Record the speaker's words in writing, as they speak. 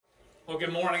Well,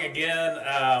 good morning again.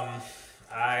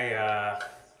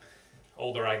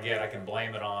 Older I get, I can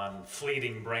blame it on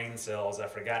fleeting brain cells. I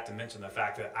forgot to mention the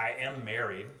fact that I am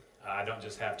married. I don't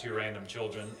just have two random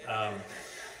children. I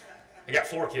got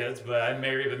 4 kids, but I'm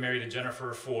married. I've been married to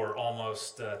Jennifer for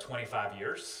almost 25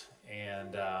 years.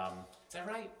 And is that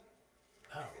right?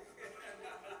 Oh,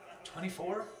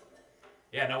 24?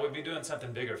 Yeah, no, we'd be doing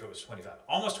something bigger if it was 25.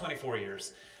 Almost 24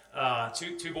 years.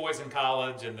 Two boys in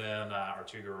college, and then our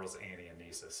 2 girls, Annie and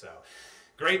Nisa. So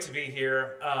great to be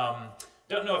here.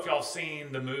 Don't know if y'all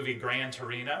seen the movie Gran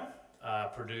Torino,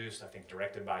 produced, I think,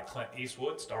 directed by Clint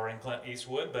Eastwood, starring Clint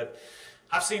Eastwood. But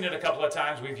I've seen it a couple of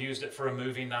times. We've used it for a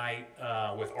movie night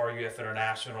with RUF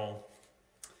International.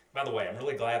 By the way, I'm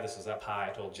really glad this is up high,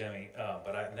 I told Jimmy,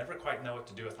 but I never quite know what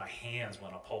to do with my hands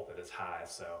when a pulpit is high.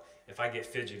 So if I get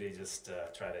fidgety, just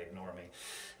try to ignore me.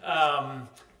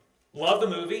 Love the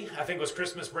movie. I think it was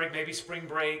Christmas break, maybe spring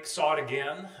break. Saw it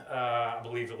again, I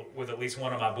believe, with at least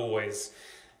one of my boys.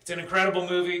 It's an incredible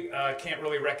movie. Can't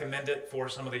really recommend it for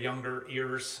some of the younger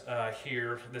ears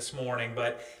here this morning.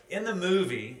 But in the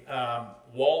movie,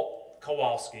 Walt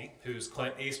Kowalski, who's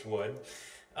Clint Eastwood,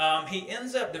 he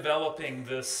ends up developing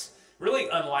this really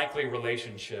unlikely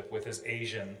relationship with his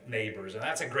Asian neighbors. And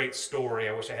that's a great story.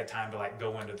 I wish I had time to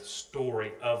go into the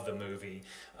story of the movie.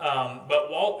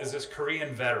 But Walt is this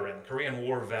Korean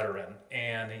War veteran,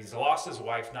 and he's lost his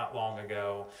wife not long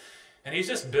ago. And he's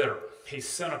just bitter. He's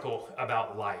cynical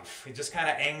about life. He's just kind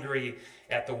of angry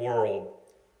at the world.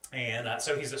 And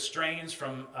so he's estranged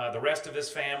from the rest of his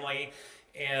family.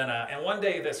 And one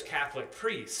day this Catholic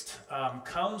priest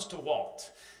comes to Walt.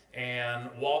 And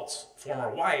Walt's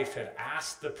former wife had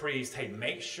asked the priest, hey,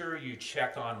 make sure you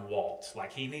check on Walt.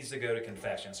 Like, he needs to go to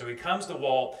confession. So he comes to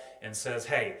Walt and says,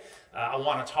 hey, I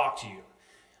want to talk to you.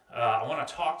 I want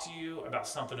to talk to you about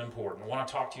something important. I want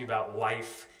to talk to you about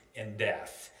life and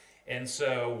death. And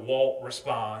so Walt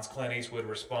responds, Clint Eastwood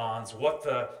responds, what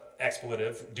the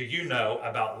expletive do you know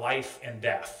about life and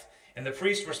death? And the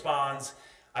priest responds,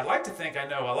 I'd like to think I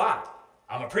know a lot.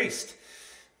 I'm a priest.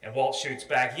 And Walt shoots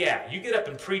back, yeah, you get up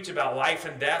and preach about life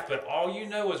and death, but all you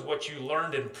know is what you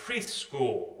learned in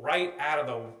preschool, right out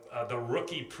of the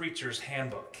rookie preacher's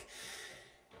handbook.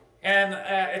 And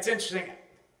it's interesting,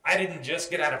 I didn't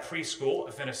just get out of preschool.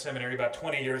 I finished seminary about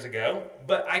 20 years ago,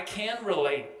 but I can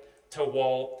relate to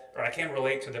Walt, or I can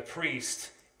relate to the priest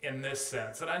in this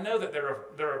sense. And I know that there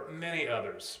are many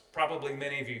others, probably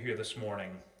many of you here this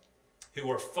morning, who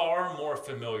are far more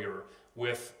familiar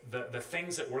with the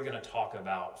things that we're going to talk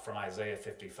about from Isaiah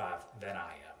 55 than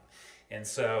I am. And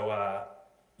so,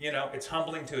 it's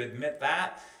humbling to admit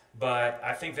that, but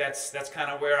I think that's kind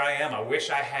of where I am. I wish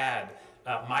I had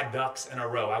my ducks in a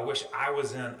row. I wish I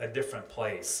was in a different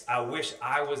place. I wish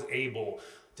I was able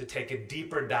to take a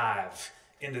deeper dive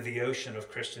into the ocean of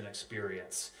Christian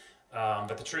experience.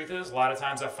 But the truth is, a lot of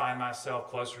times I find myself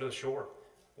closer to the shore,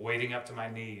 wading up to my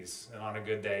knees, and on a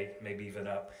good day, maybe even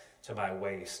up to my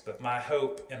waist. But my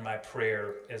hope and my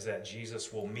prayer is that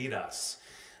Jesus will meet us.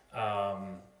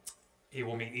 He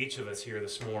will meet each of us here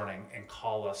this morning and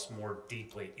call us more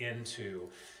deeply into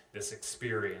this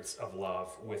experience of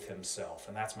love with himself.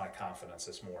 And that's my confidence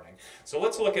this morning. So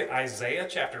let's look at Isaiah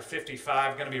chapter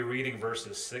 55. I'm going to be reading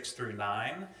verses 6 through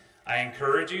 9. I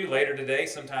encourage you later today,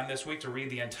 sometime this week, to read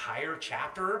the entire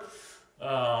chapter.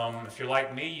 If you're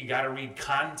like me, you got to read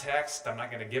context. I'm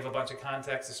not going to give a bunch of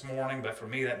context this morning, but for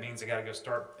me that means I got to go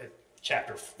start at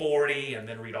chapter 40 and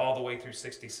then read all the way through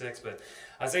 66. But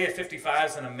Isaiah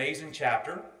 55 is an amazing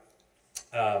chapter.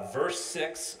 Verse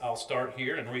 6, I'll start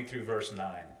here and read through verse 9.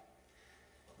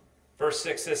 Verse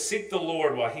 6 says, seek the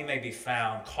Lord while he may be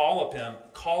found. Call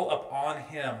upon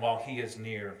him while he is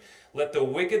near. Let the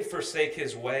wicked forsake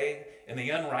his way, and the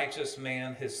unrighteous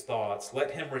man his thoughts.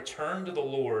 Let him return to the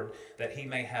Lord, that he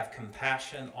may have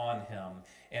compassion on him,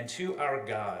 and to our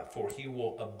God, for he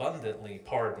will abundantly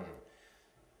pardon.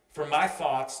 For my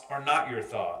thoughts are not your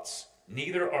thoughts,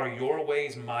 neither are your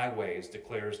ways my ways,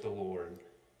 declares the Lord.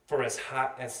 For as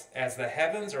the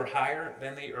heavens are higher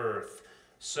than the earth,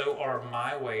 so are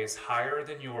my ways higher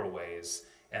than your ways,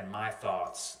 and my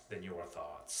thoughts than your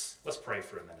thoughts. Let's pray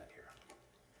for a minute here.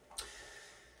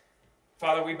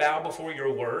 Father, we bow before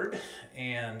your word,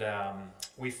 and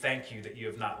we thank you that you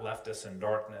have not left us in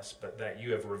darkness, but that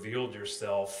you have revealed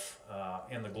yourself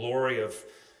in the glory of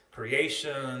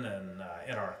creation and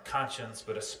in our conscience,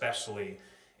 but especially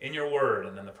in your word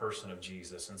and in the person of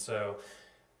Jesus. And so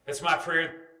it's my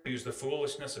prayer to use the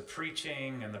foolishness of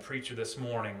preaching and the preacher this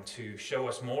morning to show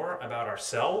us more about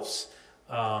ourselves,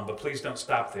 but please don't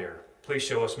stop there. Please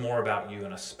show us more about you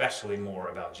and especially more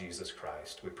about Jesus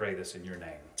Christ. We pray this in your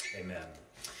name. Amen.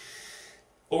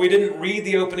 Well, we didn't read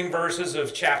the opening verses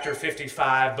of chapter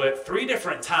 55, but 3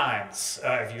 different times,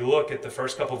 if you look at the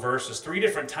first couple verses, 3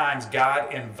 different times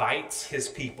God invites his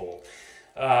people.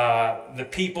 The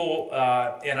people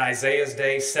in Isaiah's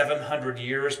day, 700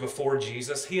 years before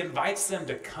Jesus, he invites them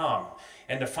to come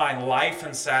and to find life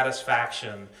and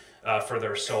satisfaction for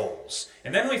their souls.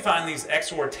 And then we find these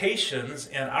exhortations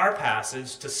in our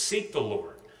passage to seek the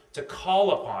Lord, to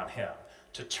call upon him,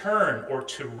 to turn or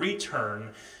to return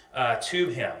to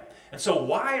him. And so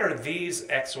why are these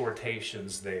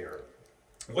exhortations there?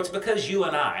 Well, it's because you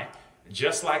and I,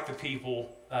 just like the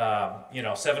people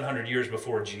 700 years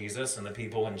before Jesus and the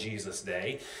people in Jesus'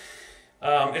 day,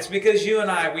 it's because you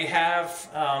and I, we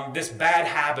have this bad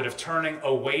habit of turning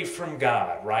away from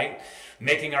God, right?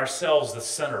 Making ourselves the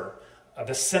center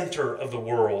of the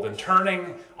world, and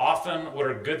turning often what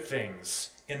are good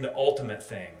things into ultimate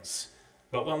things.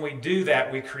 But when we do that,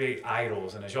 we create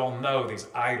idols. And as y'all know, these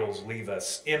idols leave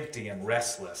us empty and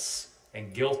restless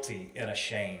and guilty and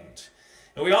ashamed.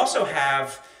 And we also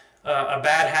have a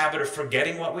bad habit of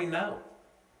forgetting what we know.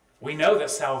 We know that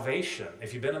salvation,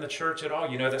 if you've been in the church at all,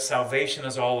 you know that salvation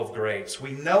is all of grace.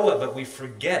 We know it, but we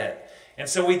forget it. And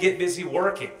so we get busy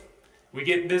working. We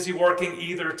get busy working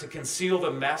either to conceal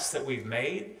the mess that we've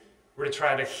made or to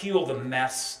try to heal the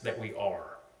mess that we are,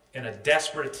 in a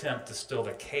desperate attempt to still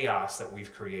the chaos that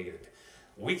we've created.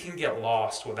 We can get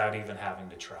lost without even having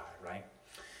to try, right?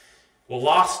 Well,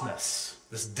 lostness,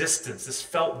 this distance, this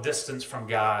felt distance from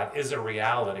God, is a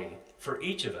reality for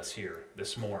each of us here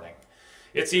this morning.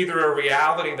 It's either a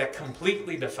reality that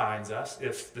completely defines us,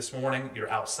 if this morning you're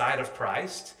outside of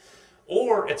Christ,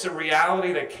 or it's a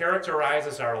reality that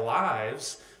characterizes our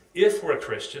lives, if we're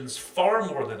Christians, far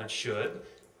more than it should,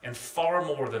 and far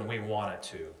more than we want it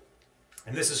to.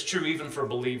 And this is true even for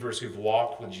believers who've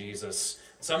walked with Jesus,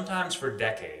 sometimes for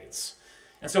decades.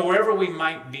 And so wherever we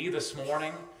might be this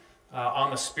morning on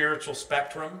the spiritual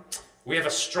spectrum, we have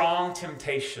a strong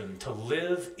temptation to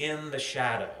live in the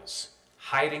shadows,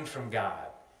 hiding from God,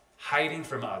 hiding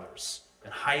from others,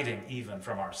 and hiding even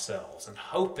from ourselves, and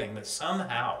hoping that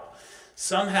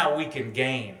somehow we can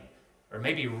gain or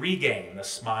maybe regain the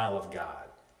smile of God.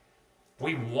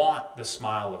 We want the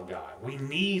smile of God. We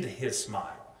need his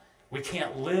smile. We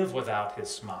can't live without his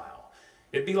smile.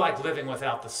 It'd be like living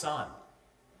without the sun.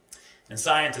 And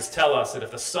scientists tell us that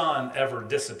if the sun ever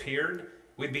disappeared,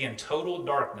 we'd be in total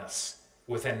darkness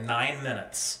within 9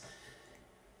 minutes.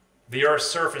 The Earth's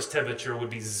surface temperature would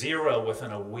be 0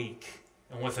 within a week,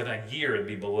 and within a year it'd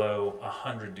be below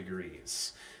 100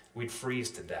 degrees. We'd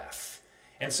freeze to death.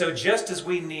 And so just as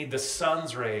we need the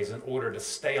sun's rays in order to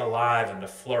stay alive and to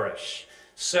flourish,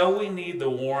 so we need the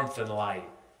warmth and light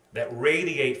that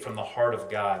radiate from the heart of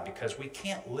God, because we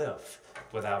can't live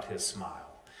without his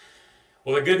smile.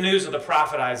 Well, the good news of the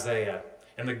prophet Isaiah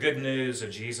and the good news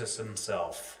of Jesus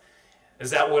himself is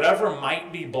that whatever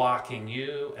might be blocking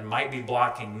you and might be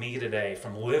blocking me today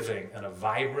from living in a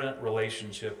vibrant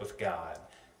relationship with God,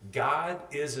 God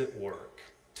is at work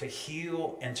to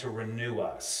heal and to renew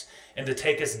us and to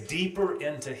take us deeper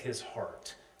into his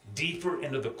heart, deeper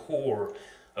into the core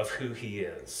of who he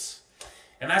is.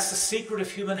 And that's the secret of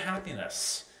human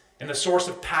happiness and the source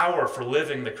of power for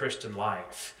living the Christian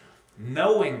life.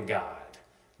 Knowing God,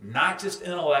 not just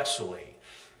intellectually,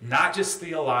 not just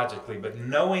theologically, but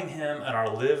knowing him in our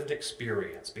lived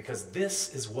experience, because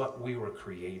this is what we were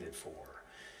created for.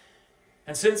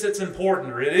 And since it is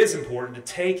important to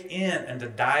take in and to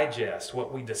digest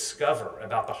what we discover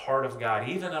about the heart of God,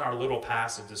 even in our little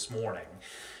passage this morning,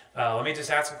 let me just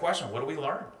ask a question. What do we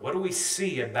learn? What do we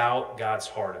see about God's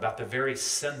heart, about the very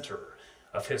center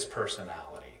of his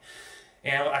personality?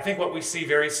 And I think what we see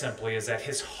very simply is that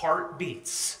his heart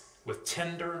beats with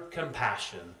tender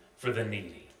compassion for the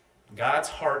needy. God's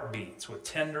heart beats with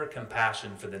tender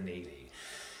compassion for the needy.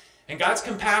 And God's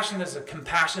compassion is a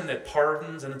compassion that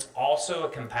pardons, and it's also a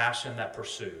compassion that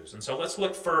pursues. And so let's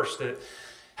look first at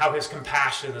how his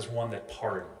compassion is one that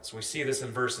pardons. We see this in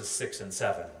verses 6 and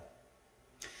 7.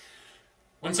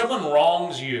 When someone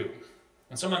wrongs you,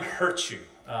 when someone hurts you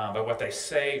by what they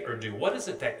say or do, what is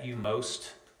it that you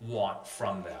most want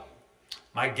from them?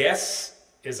 My guess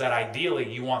is that ideally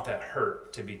you want that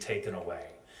hurt to be taken away.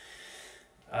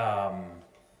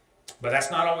 But that's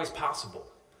not always possible.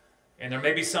 And there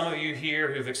may be some of you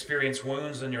here who've experienced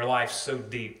wounds in your life so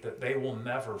deep that they will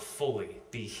never fully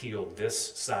be healed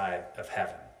this side of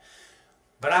heaven.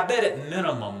 But I bet at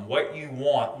minimum what you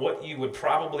want, what you would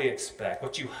probably expect,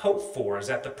 what you hope for is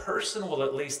that the person will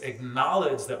at least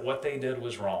acknowledge that what they did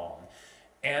was wrong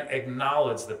and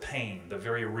acknowledge the pain, the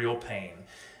very real pain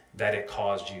that it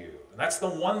caused you. And that's the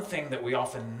one thing that we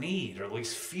often need, or at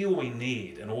least feel we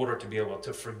need, in order to be able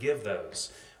to forgive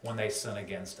those when they sin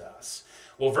against us.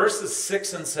 Well, verses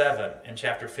 6 and 7 in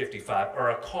chapter 55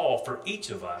 are a call for each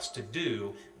of us to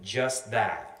do just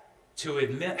that, to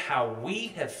admit how we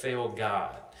have failed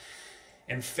God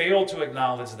and failed to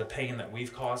acknowledge the pain that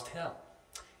we've caused him.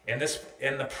 And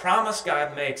the promise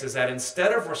God makes is that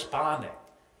instead of responding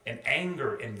in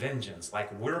anger and vengeance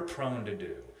like we're prone to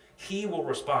do, he will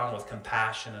respond with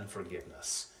compassion and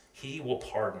forgiveness. He will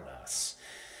pardon us.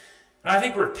 And I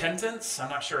think repentance, I'm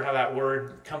not sure how that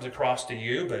word comes across to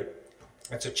you, but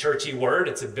it's a churchy word,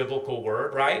 it's a biblical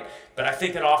word, right? But I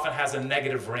think it often has a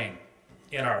negative ring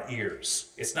in our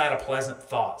ears. It's not a pleasant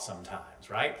thought sometimes,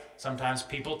 right? Sometimes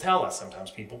people tell us,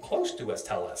 sometimes people close to us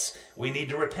tell us, we need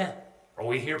to repent. Or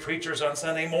we hear preachers on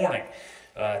Sunday morning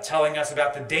telling us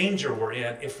about the danger we're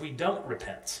in if we don't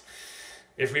repent.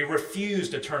 If we refuse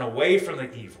to turn away from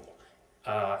the evil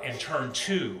and turn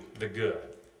to the good.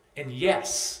 And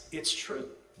yes, it's true.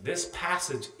 This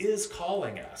passage is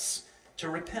calling us to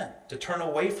repent, to turn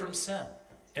away from sin,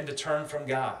 and to turn from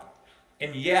God.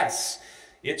 And yes,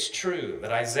 it's true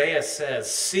that Isaiah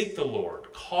says, seek the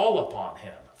Lord, call upon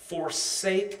him,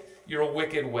 forsake your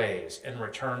wicked ways, and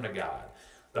return to God.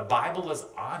 The Bible is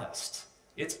honest.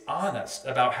 It's honest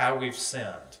about how we've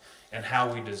sinned and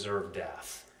how we deserve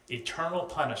death, eternal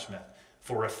punishment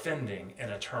for offending an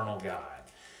eternal God.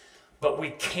 But we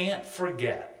can't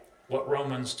forget what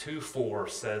Romans 2:4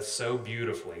 says so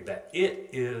beautifully, that it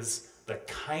is the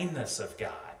kindness of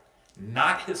God,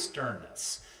 not his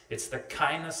sternness. It's the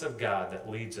kindness of God that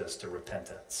leads us to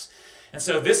repentance. And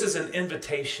so this is an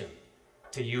invitation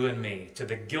to you and me, to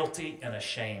the guilty and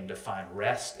ashamed, to find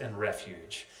rest and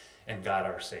refuge in God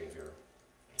our Savior.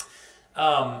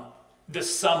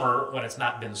 This summer, when it's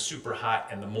not been super hot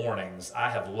in the mornings, I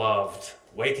have loved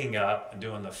waking up and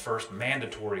doing the first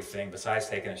mandatory thing besides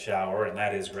taking a shower, and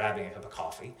that is grabbing a cup of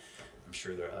coffee. I'm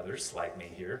sure there are others like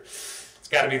me here. It's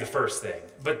got to be the first thing.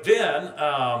 But then,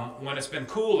 when it's been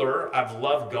cooler, I've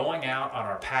loved going out on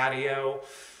our patio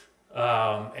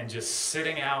and just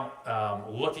sitting out,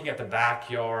 looking at the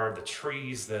backyard, the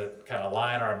trees that kind of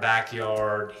line our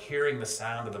backyard, hearing the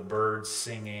sound of the birds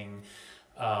singing.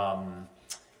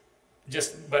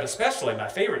 But especially my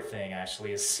favorite thing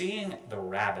actually is seeing the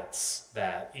rabbits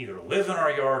that either live in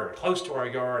our yard or close to our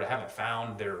yard. I haven't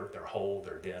found their hole,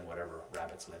 their den, whatever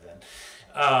rabbits live in.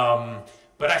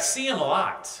 But I see them a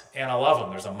lot, and I love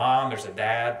them. There's a mom, there's a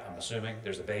dad, I'm assuming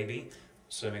there's a baby,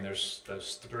 assuming there's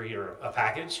those three are a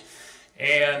package.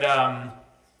 And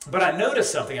but I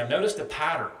noticed something. I've noticed a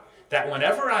pattern that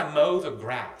whenever I mow the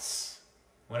grass,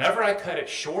 whenever I cut it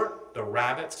short, the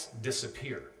rabbits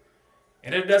disappear.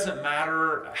 And it doesn't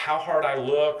matter how hard I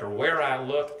look or where I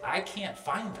look, I can't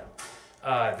find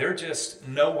them. They're just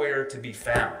nowhere to be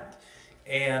found.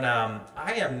 And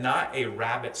I am not a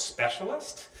rabbit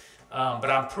specialist, but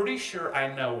I'm pretty sure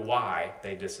I know why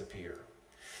they disappear.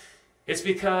 It's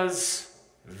because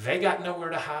they got nowhere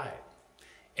to hide.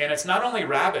 And it's not only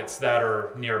rabbits that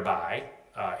are nearby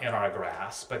in our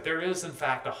grass, but there is in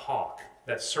fact a hawk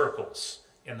that circles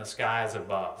in the skies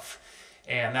above.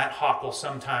 And that hawk will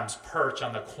sometimes perch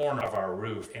on the corner of our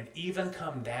roof and even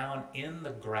come down in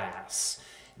the grass,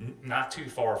 not too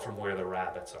far from where the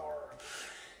rabbits are.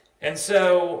 And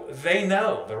so they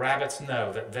know, the rabbits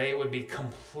know, that they would be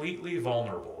completely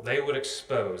vulnerable. They would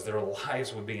expose, their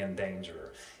lives would be in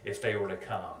danger if they were to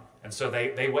come. And so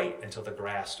they wait until the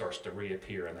grass starts to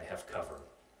reappear and they have cover.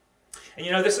 And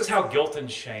you know, this is how guilt and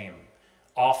shame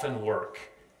often work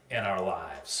in our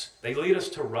lives. They lead us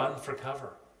to run for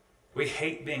cover. We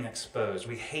hate being exposed.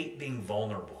 We hate being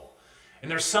vulnerable. And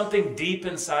there's something deep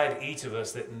inside each of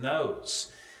us that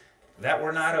knows that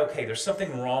we're not okay. There's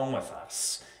something wrong with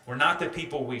us. We're not the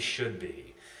people we should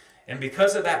be. And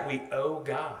because of that, we owe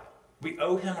God. We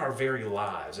owe him our very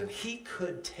lives. And he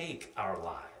could take our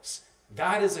lives.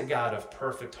 God is a God of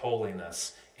perfect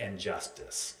holiness and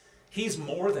justice. He's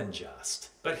more than just,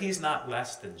 but he's not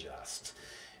less than just.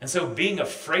 And so being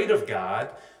afraid of God,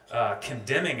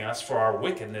 condemning us for our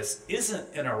wickedness,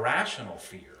 isn't an irrational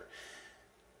fear.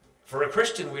 For a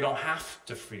Christian, we don't have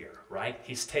to fear, right?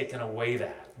 He's taken away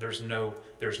that. There's no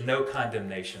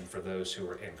condemnation for those who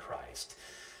are in Christ.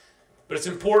 But it's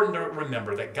important to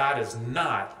remember that God is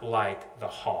not like the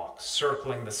hawk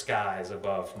circling the skies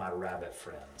above my rabbit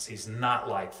friends. He's not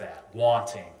like that,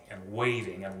 wanting and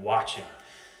waiting and watching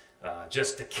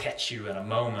just to catch you in a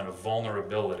moment of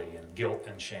vulnerability and guilt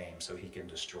and shame so he can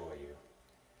destroy you.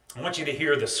 I want you to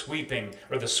hear the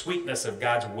sweetness of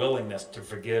God's willingness to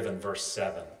forgive in verse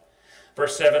 7.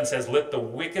 Verse 7 says, let the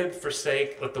wicked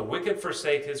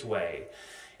forsake his way,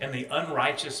 and the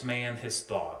unrighteous man his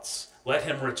thoughts. Let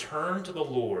him return to the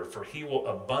Lord, for he will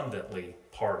abundantly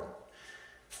pardon.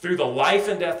 Through the life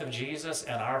and death of Jesus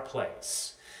in our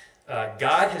place,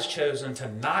 God has chosen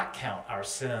to not count our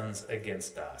sins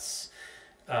against us.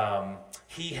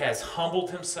 He has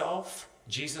humbled himself,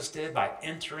 Jesus did, by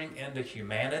entering into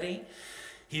humanity.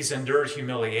 He's endured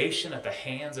humiliation at the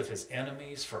hands of his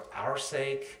enemies for our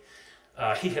sake.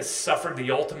 He has suffered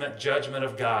the ultimate judgment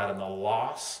of God and the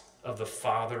loss of the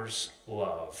Father's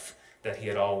love that he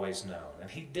had always known. And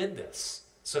he did this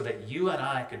so that you and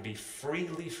I could be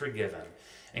freely forgiven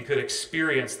and could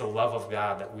experience the love of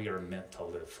God that we are meant to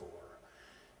live for.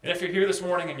 And if you're here this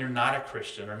morning and you're not a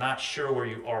Christian or not sure where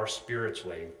you are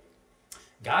spiritually,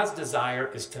 God's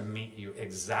desire is to meet you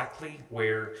exactly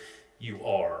where you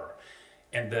are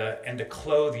and to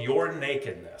clothe your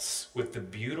nakedness with the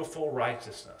beautiful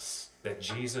righteousness that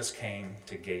Jesus came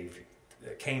to give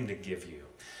you.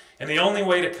 And the only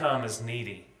way to come is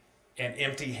needy and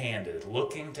empty-handed,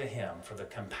 looking to him for the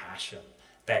compassion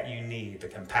that you need, the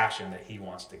compassion that he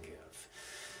wants to give.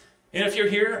 And if you're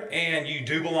here and you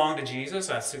do belong to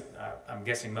Jesus, I'm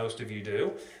guessing most of you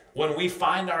do, when we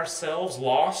find ourselves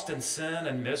lost in sin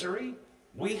and misery,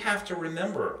 we have to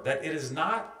remember that it is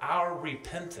not our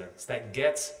repentance that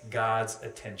gets God's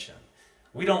attention.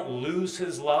 We don't lose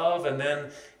his love and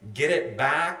then get it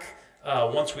back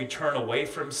once we turn away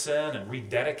from sin and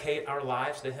rededicate our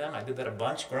lives to him. I did that a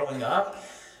bunch growing up.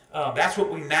 That's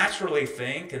what we naturally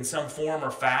think in some form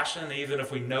or fashion, even if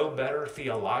we know better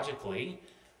theologically.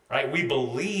 Right? We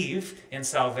believe in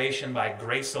salvation by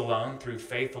grace alone, through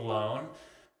faith alone.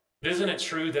 But isn't it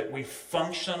true that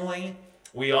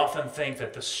we often think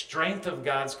that the strength of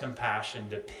God's compassion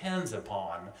depends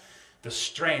upon the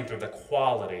strength or the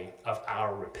quality of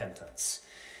our repentance?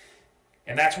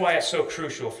 And that's why it's so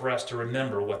crucial for us to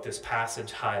remember what this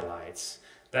passage highlights,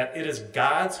 that it is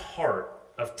God's heart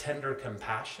of tender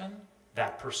compassion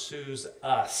that pursues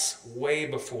us way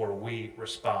before we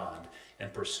respond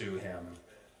and pursue him.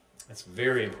 It's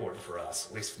very important for us,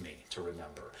 at least for me, to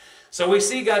remember. So we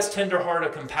see God's tender heart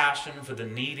of compassion for the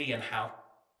needy and how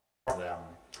he them.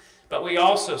 But we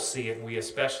also see it, and we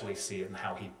especially see it in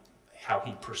how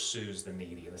he pursues the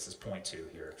needy. And this is point 2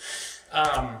 here.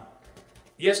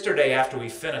 Yesterday, after we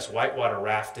finished whitewater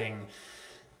rafting,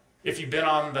 if you've been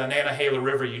on the Nantahala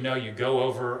River, you know you go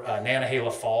over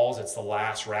Nantahala Falls. It's the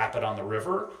last rapid on the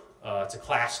river. It's a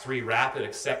class 3 rapid,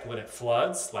 except when it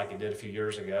floods, like it did a few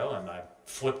years ago, and I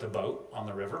flipped a boat on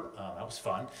the river. That was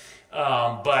fun.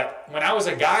 But when I was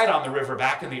a guide on the river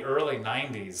back in the early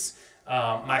 90s,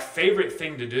 my favorite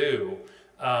thing to do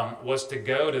was to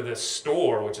go to this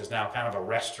store, which is now kind of a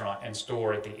restaurant and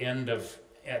store at the end of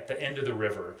the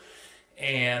river.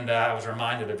 And I was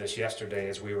reminded of this yesterday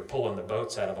as we were pulling the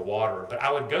boats out of the water. But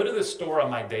I would go to the store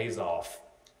on my days off.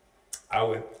 I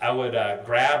would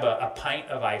grab a pint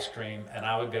of ice cream, and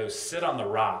I would go sit on the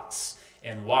rocks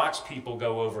and watch people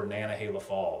go over Nantahala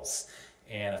Falls.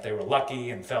 And if they were lucky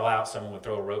and fell out, someone would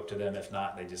throw a rope to them. If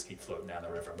not, they just keep floating down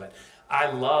the river. But I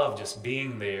love just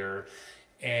being there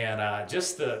and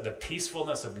just the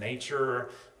peacefulness of nature,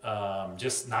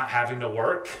 just not having to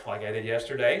work like I did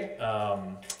yesterday,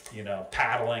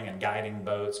 paddling and guiding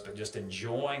boats, but just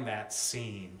enjoying that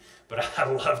scene. But I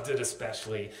loved it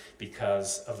especially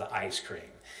because of the ice cream.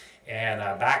 And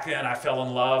back then I fell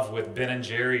in love with Ben &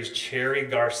 Jerry's Cherry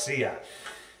Garcia.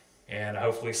 And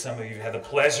hopefully some of you had the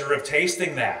pleasure of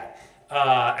tasting that.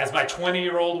 As my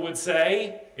 20-year-old would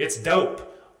say, it's dope.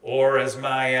 Or as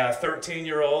my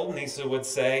 13-year-old Nisa would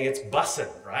say, it's bussin',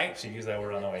 right? She used that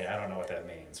word on the way. I don't know what that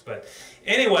means. But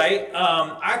anyway,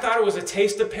 I thought it was a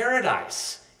taste of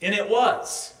paradise. And it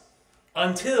was.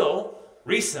 Until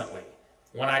recently,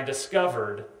 when I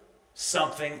discovered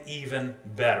something even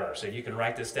better. So you can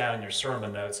write this down in your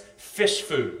sermon notes. Fish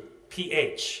food,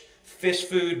 PH. Fish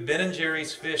food, Ben &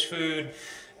 Jerry's fish food.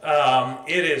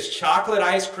 It is chocolate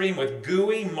ice cream with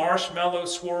gooey marshmallow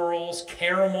swirls,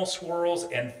 caramel swirls,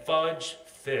 and fudge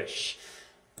fish.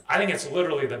 I think it's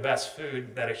literally the best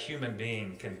food that a human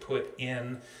being can put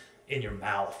in your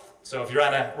mouth. So if you're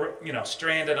on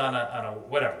stranded on a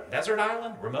whatever, desert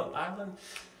island, remote island,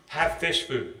 have fish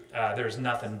food. There's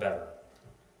nothing better.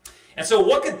 And so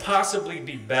what could possibly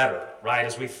be better, right,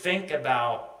 as we think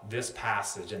about this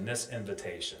passage and this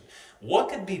invitation? What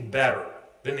could be better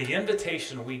than the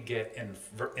invitation we get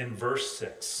in verse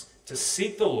 6 to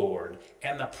seek the Lord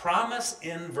and the promise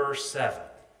in verse 7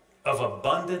 of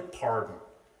abundant pardon,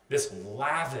 this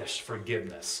lavish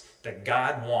forgiveness that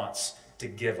God wants to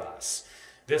give us?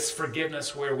 This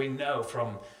forgiveness where we know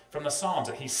from the Psalms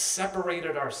that he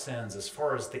separated our sins as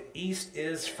far as the east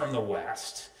is from the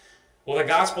west. Well, the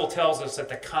gospel tells us that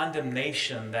the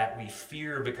condemnation that we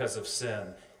fear because of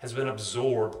sin has been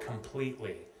absorbed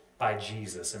completely by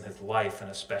Jesus in his life and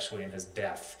especially in his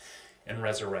death and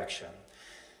resurrection.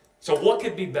 So what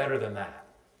could be better than that?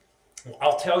 Well,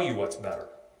 I'll tell you what's better.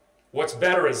 What's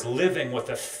better is living with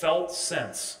a felt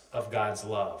sense of God's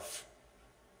love.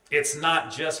 It's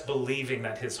not just believing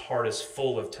that his heart is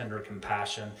full of tender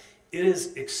compassion. It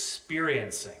is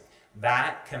experiencing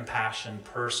that compassion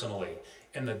personally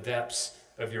in the depths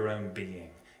of your own being.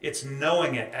 It's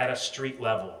knowing it at a street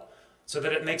level so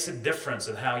that it makes a difference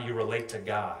in how you relate to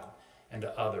God and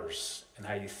to others and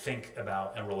how you think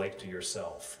about and relate to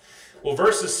yourself. Well,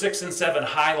 verses 6 and 7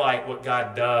 highlight what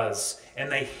God does, and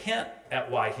they hint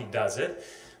at why he does it.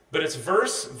 But it's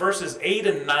verses 8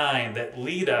 and 9 that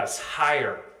lead us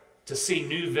higher to see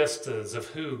new vistas of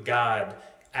who God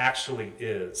actually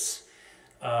is.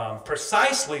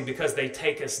 Precisely because they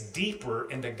take us deeper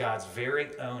into God's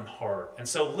very own heart. And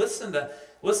so listen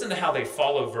to how they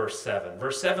follow verse 7.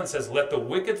 Verse 7 says, "Let the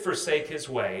wicked forsake his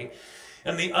way,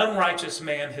 and the unrighteous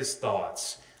man his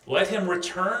thoughts. Let him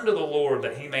return to the Lord,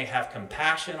 that he may have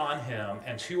compassion on him,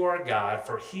 and to our God,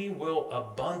 for he will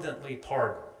abundantly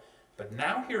pardon." But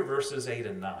now hear verses 8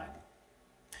 and 9.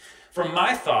 "For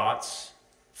my thoughts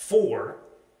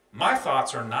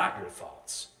are not your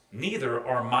thoughts, neither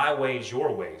are my ways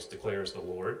your ways, declares the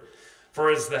Lord.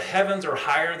 For as the heavens are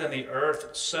higher than the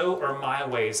earth, so are my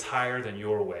ways higher than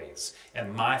your ways,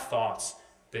 and my thoughts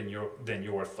than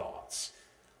your thoughts."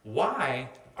 Why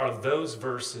are those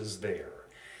verses there?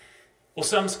 Well,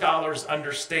 some scholars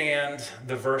understand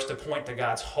the verse to point to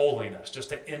God's holiness, just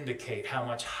to indicate how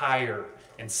much higher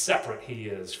and separate he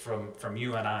is from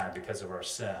you and I because of our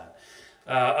sin.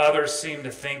 Others seem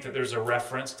to think that there's a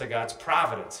reference to God's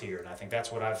providence here, and I think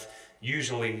that's what I've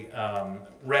usually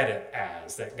read it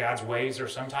as, that God's ways are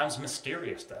sometimes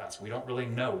mysterious to us. We don't really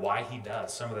know why he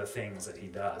does some of the things that he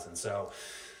does, and so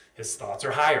his thoughts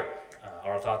are higher,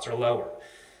 our thoughts are lower.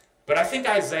 But I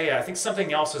think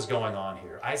something else is going on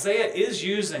here. Isaiah is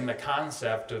using the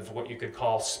concept of what you could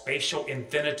call spatial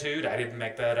infinitude. I didn't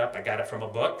make that up. I got it from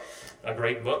a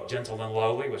great book, Gentle and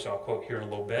Lowly, which I'll quote here in a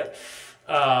little bit.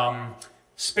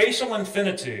 Spatial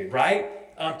infinitude, right?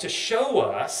 To show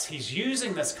us, he's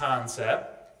using this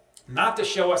concept, not to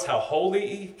show us how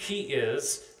holy he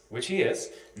is, which he is,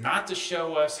 not to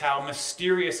show us how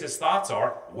mysterious his thoughts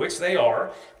are, which they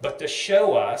are, but to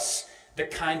show us the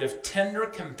kind of tender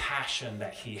compassion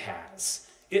that he has.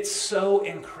 It's so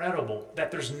incredible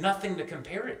that there's nothing to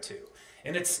compare it to.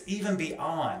 And it's even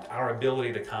beyond our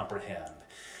ability to comprehend.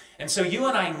 And so you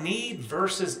and I need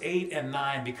verses 8 and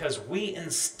 9 because we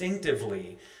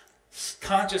instinctively,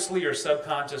 consciously or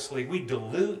subconsciously, we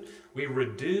dilute, we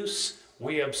reduce,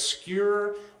 we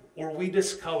obscure, or we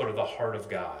discolor the heart of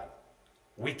God.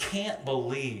 We can't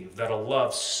believe that a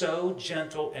love so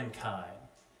gentle and kind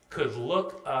could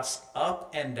look us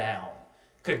up and down,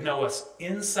 could know us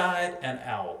inside and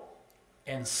out,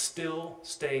 and still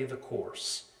stay the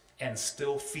course, and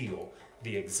still feel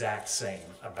the exact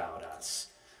same about us.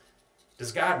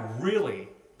 Does God really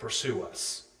pursue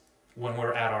us when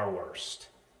we're at our worst?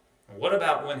 What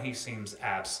about when he seems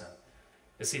absent?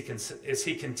 Is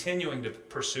he continuing to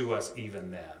pursue us even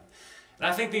then? And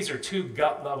I think these are two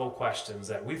gut-level questions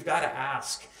that we've got to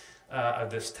ask of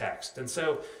this text. And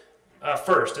so,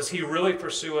 first, does he really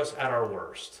pursue us at our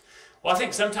worst? Well, I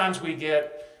think sometimes we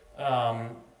get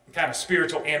kind of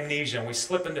spiritual amnesia, and we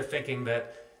slip into thinking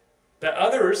that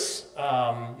others,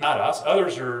 not us,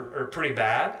 others are pretty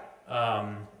bad.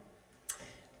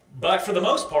 But for the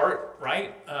most part,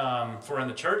 right, if we're in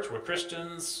the church, we're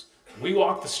Christians, we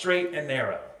walk the straight and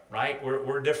narrow, right?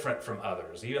 We're different from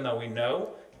others. Even though we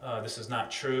know this is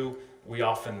not true, we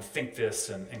often think this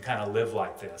and kind of live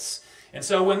like this. And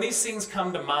so when these things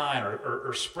come to mind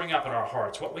or spring up in our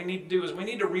hearts, what we need to do is we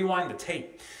need to rewind the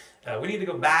tape. We need to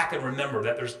go back and remember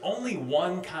that there's only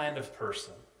one kind of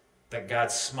person that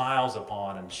God smiles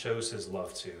upon and shows his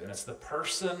love to. And it's the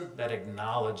person that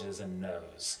acknowledges and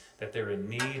knows that they're in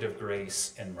need of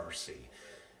grace and mercy.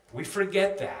 We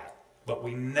forget that, but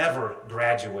we never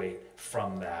graduate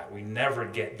from that. We never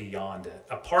get beyond it.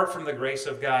 Apart from the grace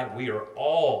of God, we are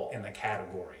all in the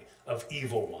category of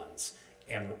evil ones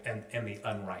and the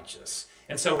unrighteous.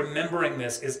 And so remembering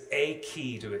this is a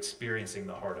key to experiencing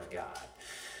the heart of God.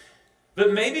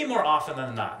 But maybe more often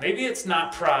than not, maybe it's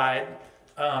not pride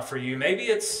for you. Maybe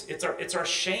it's our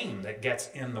shame that gets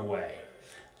in the way.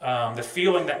 The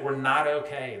feeling that we're not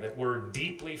okay, that we're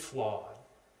deeply flawed,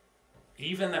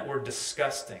 even that we're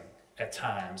disgusting at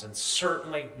times, and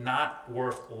certainly not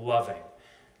worth loving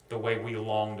the way we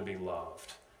long to be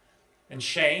loved. And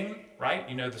shame, right?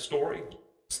 You know the story.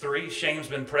 3, shame's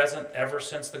been present ever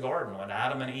since the garden when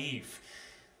Adam and Eve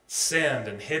sinned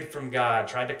and hid from God,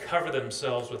 tried to cover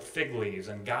themselves with fig leaves.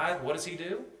 And God, what does he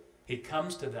do? He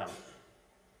comes to them.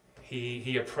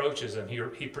 He approaches them.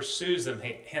 He pursues them.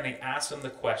 And he asks them the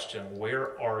question,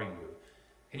 where are you?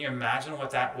 Can you imagine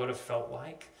what that would have felt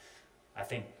like? I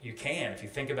think you can. If you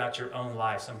think about your own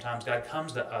life, sometimes God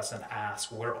comes to us and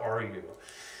asks, where are you?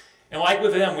 And like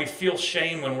with them, we feel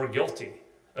shame when we're guilty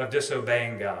of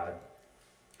disobeying God.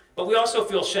 But we also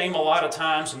feel shame a lot of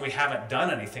times when we haven't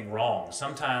done anything wrong.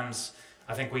 Sometimes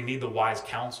I think we need the wise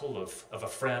counsel of a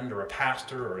friend or a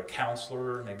pastor or a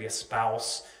counselor, maybe a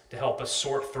spouse, to help us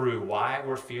sort through why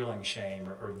we're feeling shame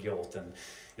or guilt. And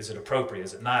is it appropriate?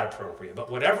 Is it not appropriate?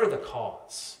 But whatever the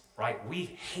cause, right, we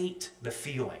hate the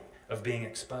feeling of being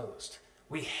exposed.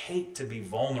 We hate to be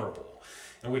vulnerable.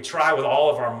 And we try with all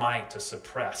of our might to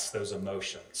suppress those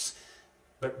emotions.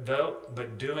 But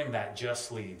doing that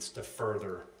just leads to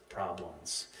further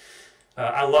problems.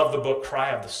 I love the book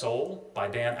Cry of the Soul by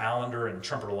Dan Allender and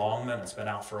Tremper Longman. It's been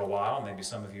out for a while. Maybe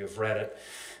some of you have read it.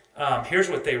 Here's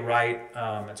what they write.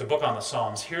 It's a book on the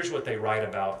Psalms. Here's what they write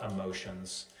about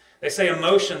emotions. They say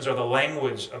emotions are the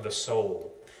language of the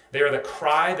soul. They are the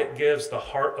cry that gives the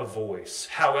heart a voice.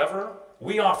 However,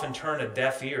 we often turn a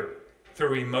deaf ear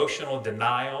through emotional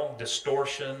denial,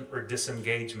 distortion, or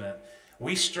disengagement.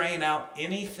 We strain out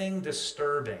anything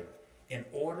disturbing in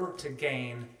order to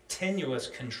gain tenuous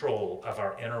control of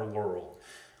our inner world.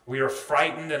 We are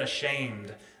frightened and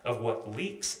ashamed of what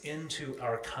leaks into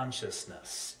our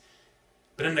consciousness.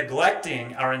 But in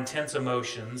neglecting our intense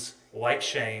emotions, like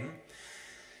shame,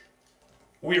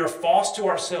 we are false to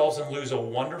ourselves and lose a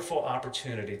wonderful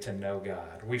opportunity to know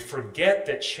God. We forget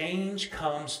that change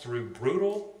comes through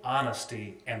brutal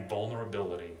honesty and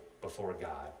vulnerability before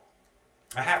God.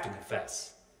 I have to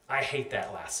confess, I hate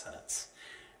that last sentence.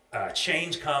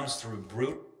 Change comes through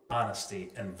brutal honesty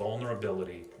and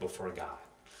vulnerability before God.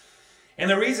 And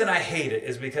the reason I hate it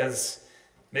is because,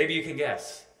 maybe you can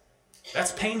guess,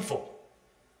 that's painful.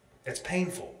 It's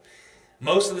painful.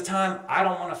 Most of the time, I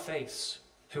don't want to face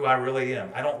who I really am.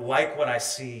 I don't like what I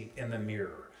see in the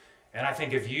mirror. And I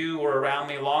think if you were around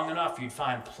me long enough, you'd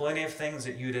find plenty of things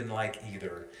that you didn't like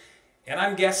either. And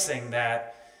I'm guessing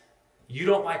that you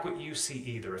don't like what you see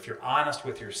either. If you're honest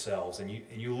with yourselves and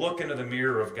you look into the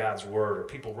mirror of God's word, or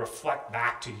people reflect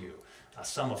back to you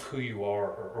some of who you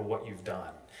are or what you've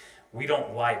done. We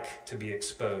don't like to be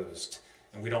exposed,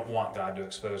 and we don't want God to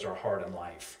expose our heart and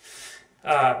life.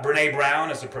 Brene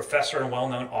Brown is a professor and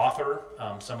well-known author.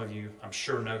 Some of you, I'm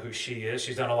sure, know who she is.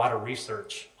 She's done a lot of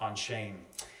research on shame.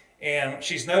 And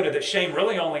she's noted that shame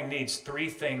really only needs 3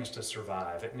 things to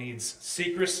survive. It needs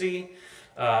secrecy,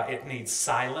 it needs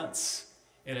silence,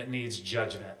 and it needs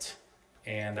judgment.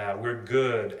 And we're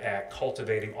good at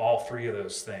cultivating all 3 of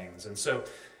those things. And so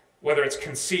whether it's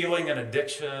concealing an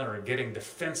addiction or getting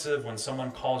defensive when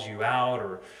someone calls you out,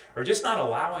 or just not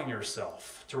allowing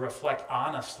yourself to reflect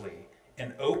honestly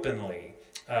and openly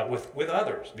with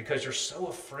others because you're so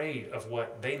afraid of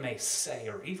what they may say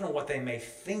or even what they may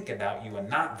think about you and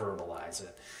not verbalize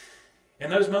it.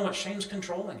 In those moments, shame's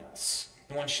controlling us.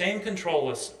 And when shame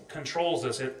controls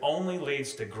us, it only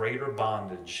leads to greater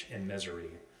bondage and misery.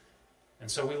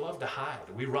 And so we love to hide.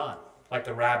 We run like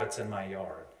the rabbits in my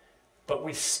yard. But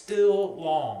we still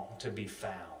long to be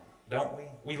found, don't we?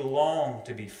 We long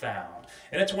to be found.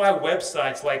 And it's why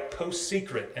websites like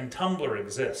PostSecret and Tumblr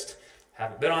exist.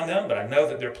 Haven't been on them, but I know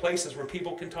that they're places where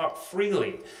people can talk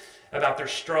freely about their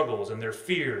struggles and their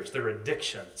fears, their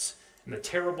addictions, and the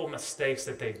terrible mistakes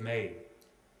that they've made.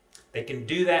 They can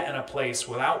do that in a place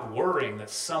without worrying that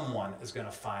someone is going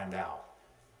to find out.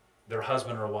 Their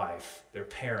husband or wife, their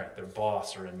parent, their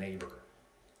boss, or a neighbor.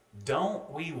 Don't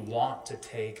we want to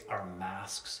take our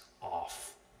masks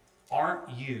off? Aren't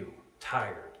you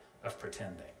tired of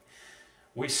pretending?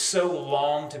 We so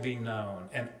long to be known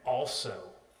and also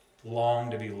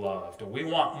long to be loved. We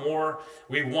want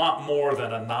more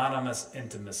than anonymous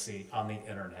intimacy on the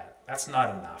internet. That's not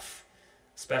enough,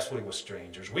 especially with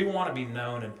strangers. We want to be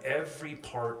known in every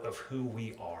part of who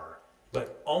we are,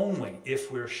 but only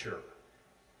if we're sure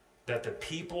that the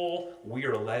people we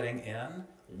are letting in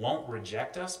won't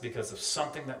reject us because of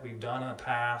something that we've done in the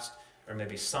past or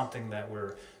maybe something that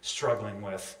we're struggling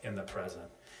with in the present.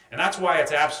 And that's why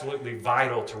it's absolutely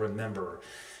vital to remember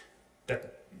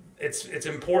that it's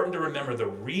important to remember the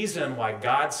reason why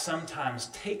God sometimes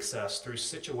takes us through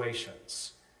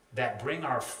situations that bring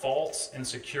our faults and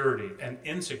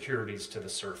insecurities to the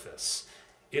surface.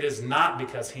 It is not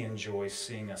because he enjoys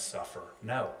seeing us suffer.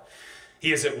 No.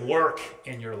 He is at work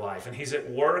in your life, and he's at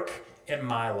work in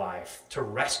my life to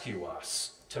rescue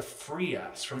us, to free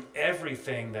us from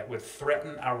everything that would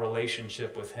threaten our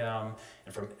relationship with him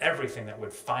and from everything that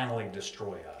would finally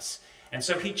destroy us. And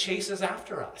so he chases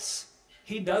after us.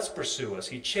 He does pursue us.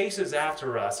 He chases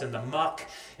after us in the muck,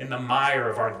 in the mire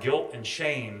of our guilt and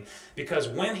shame, because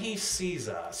when he sees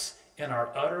us in our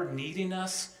utter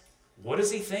neediness, what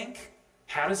does he think?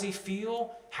 How does he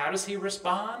feel? How does he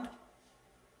respond?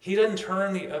 He doesn't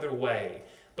turn the other way,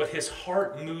 but his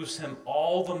heart moves him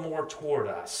all the more toward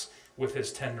us with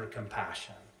his tender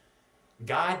compassion.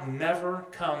 God never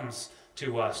comes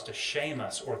to us to shame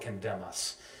us or condemn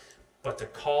us, but to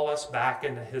call us back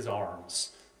into his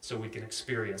arms so we can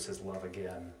experience his love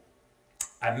again.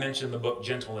 I mentioned the book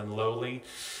Gentle and Lowly.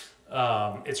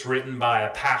 It's written by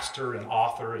a pastor and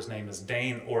author. His name is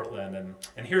Dane Ortlund,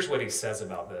 and here's what he says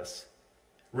about this.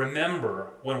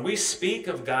 Remember, when we speak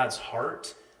of God's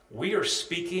heart, we are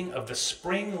speaking of the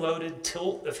spring-loaded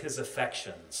tilt of his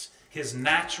affections, his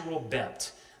natural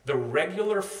bent, the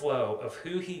regular flow of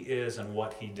who he is and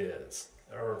what he does.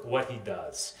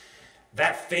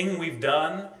 That thing we've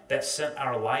done that sent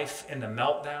our life into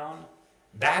meltdown,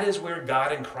 that is where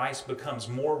God in Christ becomes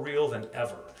more real than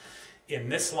ever in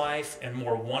this life and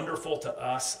more wonderful to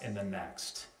us in the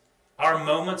next. Our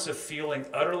moments of feeling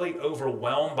utterly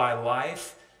overwhelmed by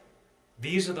life,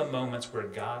 these are the moments where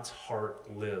God's heart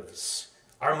lives.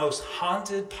 Our most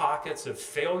haunted pockets of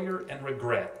failure and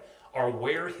regret are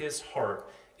where his heart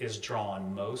is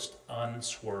drawn most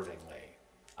unswervingly.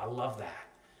 I love that.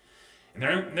 And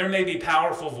there may be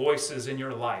powerful voices in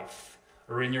your life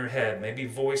or in your head, maybe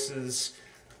voices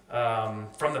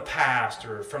from the past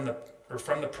or from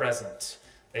the present.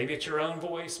 Maybe it's your own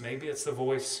voice, maybe it's the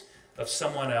voice of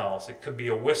someone else. It could be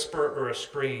a whisper or a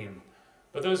scream.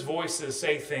 But those voices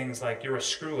say things like you're a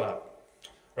screw-up,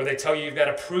 or they tell you you've got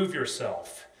to prove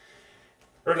yourself,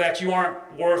 or that you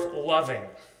aren't worth loving,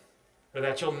 or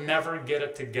that you'll never get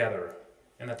it together,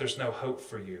 and that there's no hope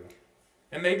for you.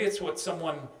 And maybe it's what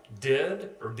someone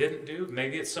did or didn't do.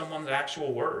 Maybe it's someone's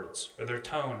actual words, or their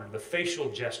tone, or the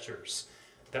facial gestures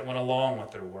that went along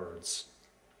with their words.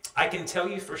 I can tell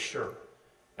you for sure,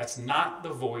 that's not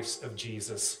the voice of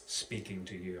Jesus speaking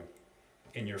to you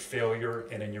in your failure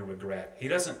and in your regret. He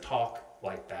doesn't talk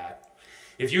like that.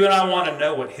 If you and I want to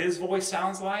know what his voice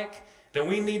sounds like, then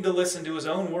we need to listen to his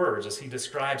own words as he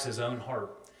describes his own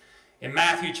heart. In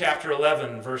Matthew chapter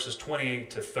 11, verses 28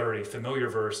 to 30, familiar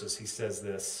verses, he says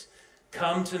this,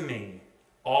 "Come to me,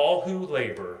 all who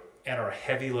labor and are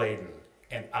heavy laden,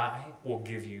 and I will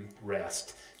give you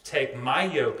rest. Take my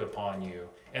yoke upon you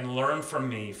and learn from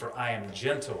me, for I am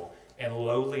gentle and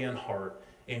lowly in heart,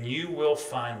 and you will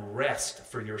find rest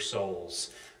for your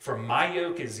souls. For my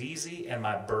yoke is easy and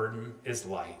my burden is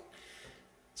light."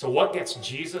 So what gets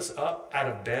Jesus up out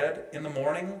of bed in the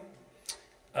morning?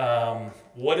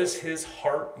 What is his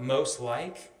heart most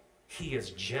like? He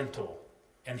is gentle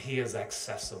and he is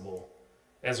accessible.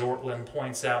 As Ortlund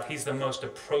points out, he's the most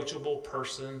approachable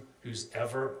person who's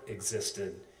ever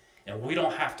existed. And we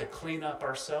don't have to clean up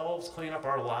ourselves, clean up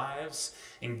our lives,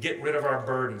 and get rid of our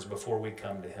burdens before we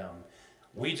come to him.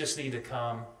 We just need to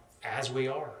come as we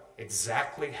are,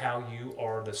 exactly how you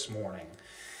are this morning.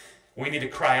 We need to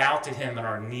cry out to him in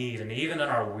our need and even in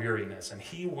our weariness, and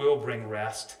he will bring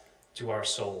rest to our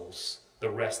souls, the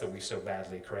rest that we so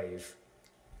badly crave.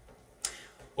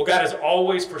 Well, God is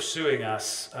always pursuing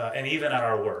us, and even at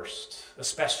our worst,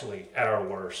 especially at our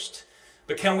worst.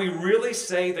 But can we really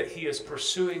say that he is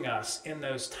pursuing us in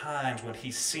those times when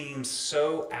he seems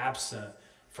so absent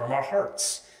from our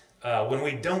hearts? When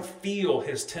we don't feel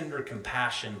his tender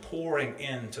compassion pouring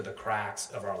into the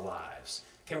cracks of our lives?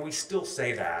 Can we still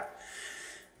say that?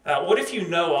 What if you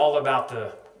know all about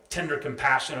the tender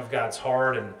compassion of God's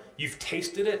heart and you've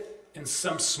tasted it in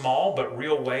some small but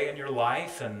real way in your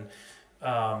life, and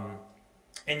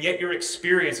yet your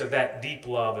experience of that deep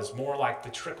love is more like the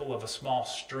trickle of a small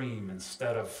stream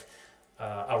instead of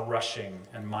a rushing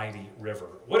and mighty river?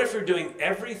 What if you're doing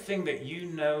everything that you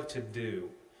know to do,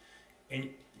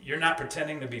 and you're not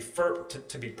pretending to be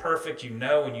perfect? You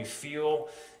know and you feel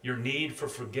your need for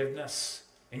forgiveness,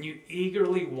 and you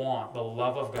eagerly want the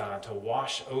love of God to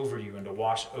wash over you and to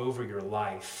wash over your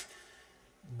life.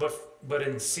 But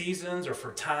in seasons or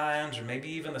for times, or maybe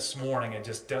even this morning, it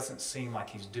just doesn't seem like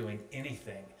he's doing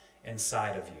anything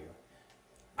inside of you.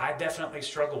 I definitely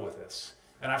struggle with this.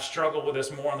 And I've struggled with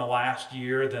this more in the last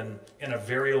year than in a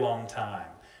very long time.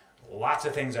 Lots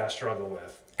of things I struggle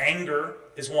with. Anger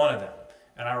is one of them,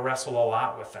 and I wrestle a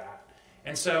lot with that.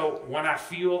 And so when I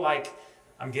feel like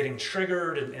I'm getting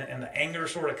triggered and the anger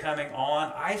sort of coming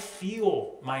on, I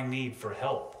feel my need for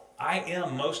help. I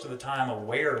am most of the time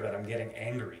aware that I'm getting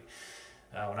angry.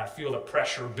 when I feel the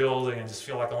pressure building and just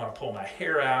feel like I want to pull my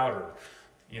hair out or,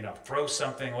 throw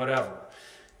something, whatever.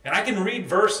 And I can read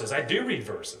verses. I do read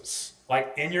verses.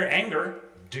 Like, in your anger,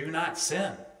 do not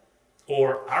sin.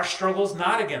 Or, our struggle is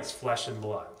not against flesh and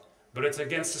blood, but it's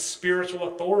against the spiritual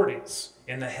authorities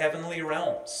in the heavenly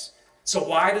realms. So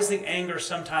why does the anger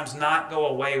sometimes not go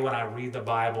away when I read the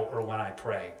Bible or when I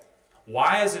pray?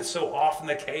 Why is it so often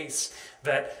the case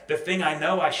that the thing I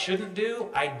know I shouldn't do,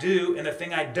 I do, and the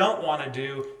thing I don't want to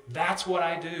do, that's what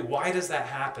I do? Why does that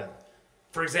happen?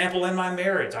 For example, in my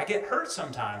marriage, I get hurt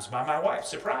sometimes by my wife.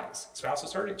 Surprise.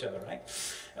 Spouses hurt each other, right?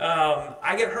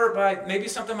 I get hurt by maybe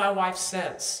something my wife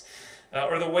says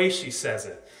or the way she says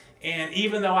it. And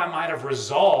even though I might have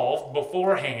resolved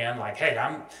beforehand, like, hey,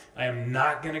 I am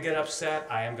not going to get upset.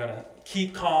 I am going to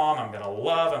keep calm. I'm going to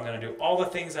love. I'm going to do all the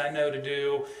things I know to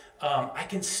do. I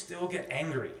can still get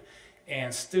angry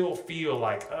and still feel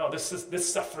like, oh,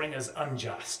 this suffering is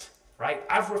unjust, right?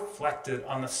 I've reflected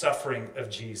on the suffering of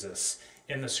Jesus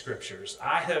in the scriptures.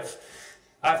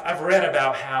 I've read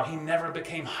about how he never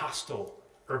became hostile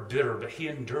or bitter, but he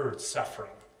endured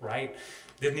suffering, right?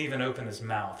 Didn't even open his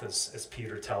mouth, as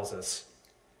Peter tells us.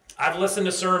 I've listened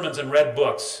to sermons and read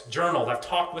books, journaled. I've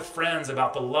talked with friends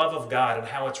about the love of God and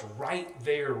how it's right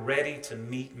there ready to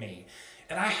meet me.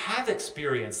 And I have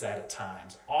experienced that at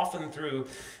times, often through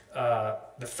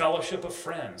the fellowship of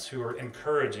friends who are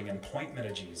encouraging and point me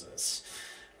to Jesus.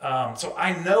 So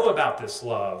I know about this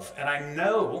love, and I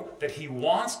know that he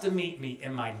wants to meet me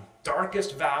in my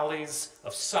darkest valleys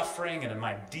of suffering and in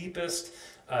my deepest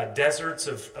deserts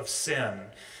of sin.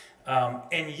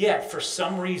 And yet, for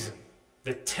some reason,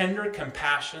 the tender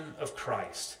compassion of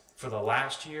Christ for the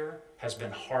last year has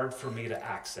been hard for me to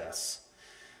access.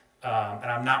 And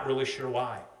I'm not really sure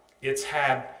why. It's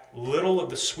had little of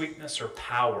the sweetness or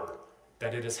power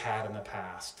that it has had in the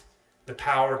past. The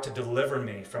power to deliver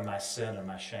me from my sin and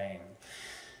my shame.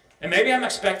 And maybe I'm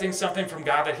expecting something from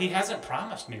God that he hasn't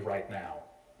promised me right now.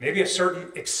 Maybe a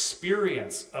certain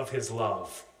experience of his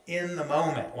love in the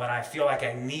moment when I feel like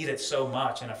I need it so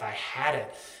much. And if I had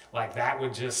it, like that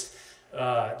would just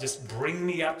bring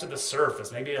me up to the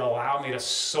surface. Maybe it'll allow me to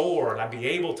soar and I'd be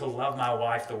able to love my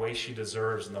wife the way she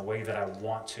deserves and the way that I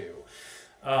want to.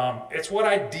 It's what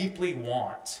I deeply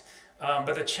want.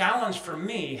 But the challenge for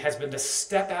me has been to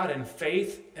step out in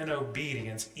faith and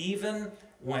obedience, even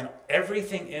when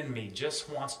everything in me just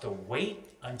wants to wait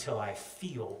until I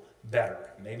feel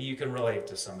better. Maybe you can relate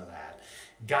to some of that.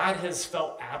 God has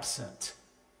felt absent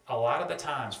a lot of the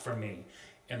times for me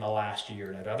in the last year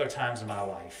and at other times in my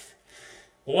life.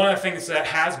 One of the things that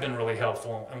has been really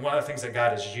helpful, and one of the things that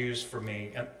God has used for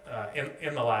me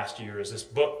in the last year, is this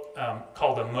book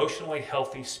called Emotionally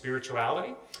Healthy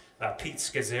Spirituality. Pete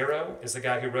Scazzero is the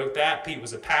guy who wrote that. Pete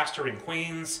was a pastor in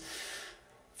Queens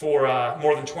for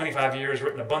more than 25 years,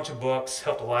 written a bunch of books,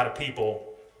 helped a lot of people.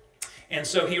 And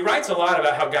so he writes a lot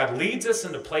about how God leads us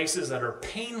into places that are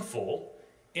painful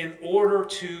in order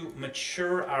to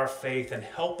mature our faith and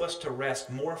help us to rest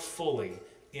more fully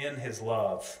in his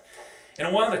love. And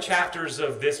in one of the chapters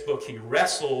of this book, he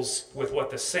wrestles with what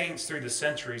the saints through the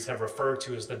centuries have referred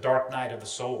to as the dark night of the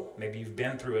soul. Maybe you've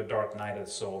been through a dark night of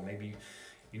the soul. Maybe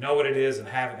you know what it is and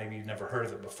haven't. Maybe you've never heard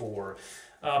of it before.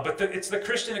 But it's the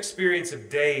Christian experience of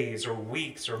days or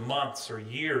weeks or months or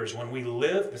years when we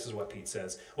live, this is what Pete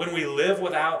says, when we live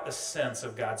without a sense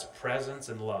of God's presence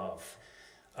and love.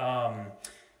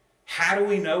 How do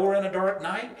we know we're in a dark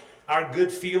night? Our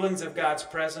good feelings of God's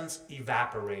presence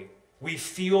evaporate. We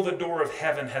feel the door of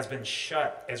heaven has been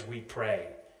shut as we pray.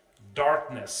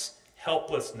 Darkness,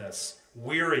 helplessness,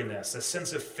 weariness, a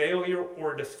sense of failure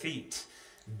or defeat,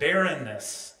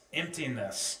 barrenness,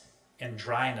 emptiness, and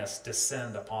dryness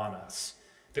descend upon us.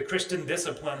 The Christian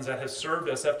disciplines that have served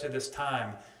us up to this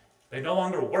time, they no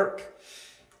longer work.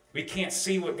 We can't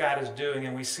see what God is doing,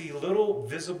 and we see little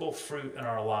visible fruit in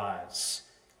our lives.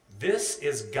 This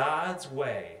is God's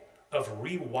way of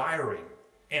rewiring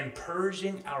and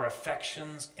purging our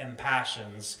affections and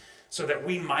passions so that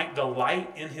we might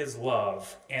delight in his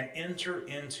love and enter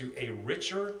into a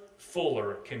richer,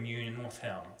 fuller communion with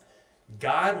him.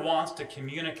 God wants to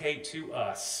communicate to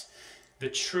us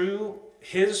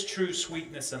his true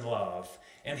sweetness and love,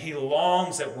 and he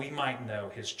longs that we might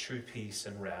know his true peace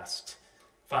and rest.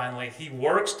 Finally, he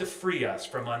works to free us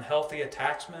from unhealthy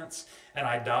attachments and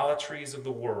idolatries of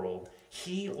the world.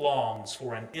 He longs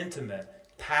for an intimate,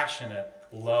 passionate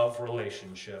love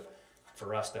relationship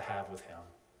for us to have with him.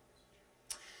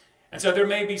 And so there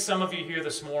may be some of you here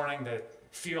this morning that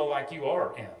feel like you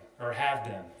are in or have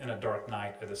been in a dark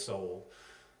night of the soul.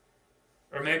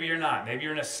 Or maybe you're not. Maybe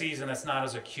you're in a season that's not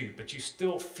as acute, but you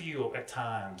still feel at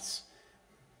times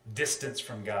distance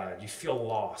from God. You feel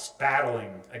lost,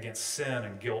 battling against sin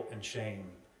and guilt and shame.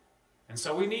 And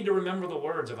so we need to remember the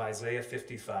words of Isaiah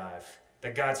 55,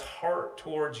 that God's heart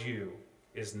towards you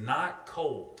is not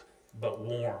cold, but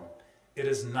warm. It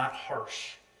is not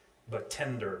harsh, but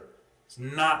tender. It's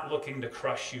not looking to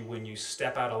crush you when you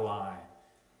step out of line,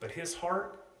 but his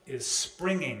heart is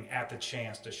springing at the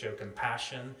chance to show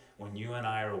compassion when you and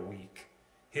I are weak.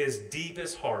 His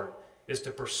deepest heart is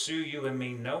to pursue you and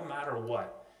me no matter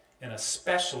what, and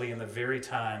especially in the very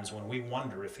times when we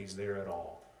wonder if he's there at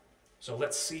all. So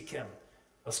let's seek him.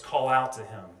 Let's call out to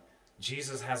him.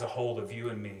 Jesus has a hold of you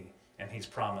and me, and he's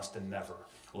promised to never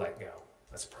let go.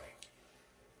 Let's pray.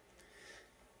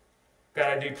 God,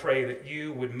 I do pray that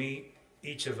you would meet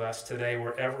each of us today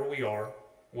wherever we are,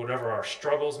 whatever our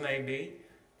struggles may be.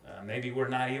 Maybe we're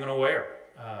not even aware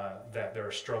that there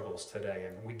are struggles today,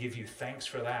 and we give you thanks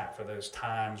for that, for those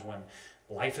times when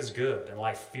life is good and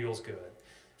life feels good.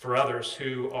 For others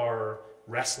who are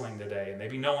wrestling today, and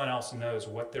maybe no one else knows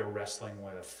what they're wrestling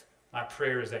with, my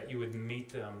prayer is that you would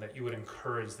meet them, that you would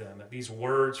encourage them, that these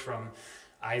words from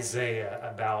Isaiah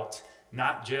about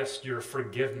not just your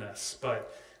forgiveness,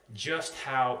 but just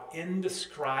how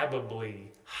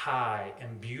indescribably high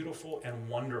and beautiful and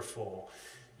wonderful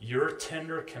your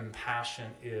tender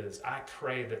compassion is. I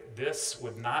pray that this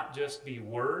would not just be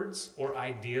words or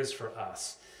ideas for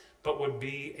us, but would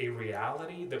be a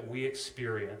reality that we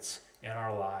experience in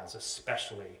our lives,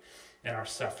 especially in our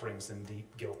sufferings and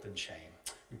deep guilt and shame.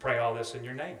 We pray all this in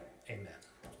your name. Amen.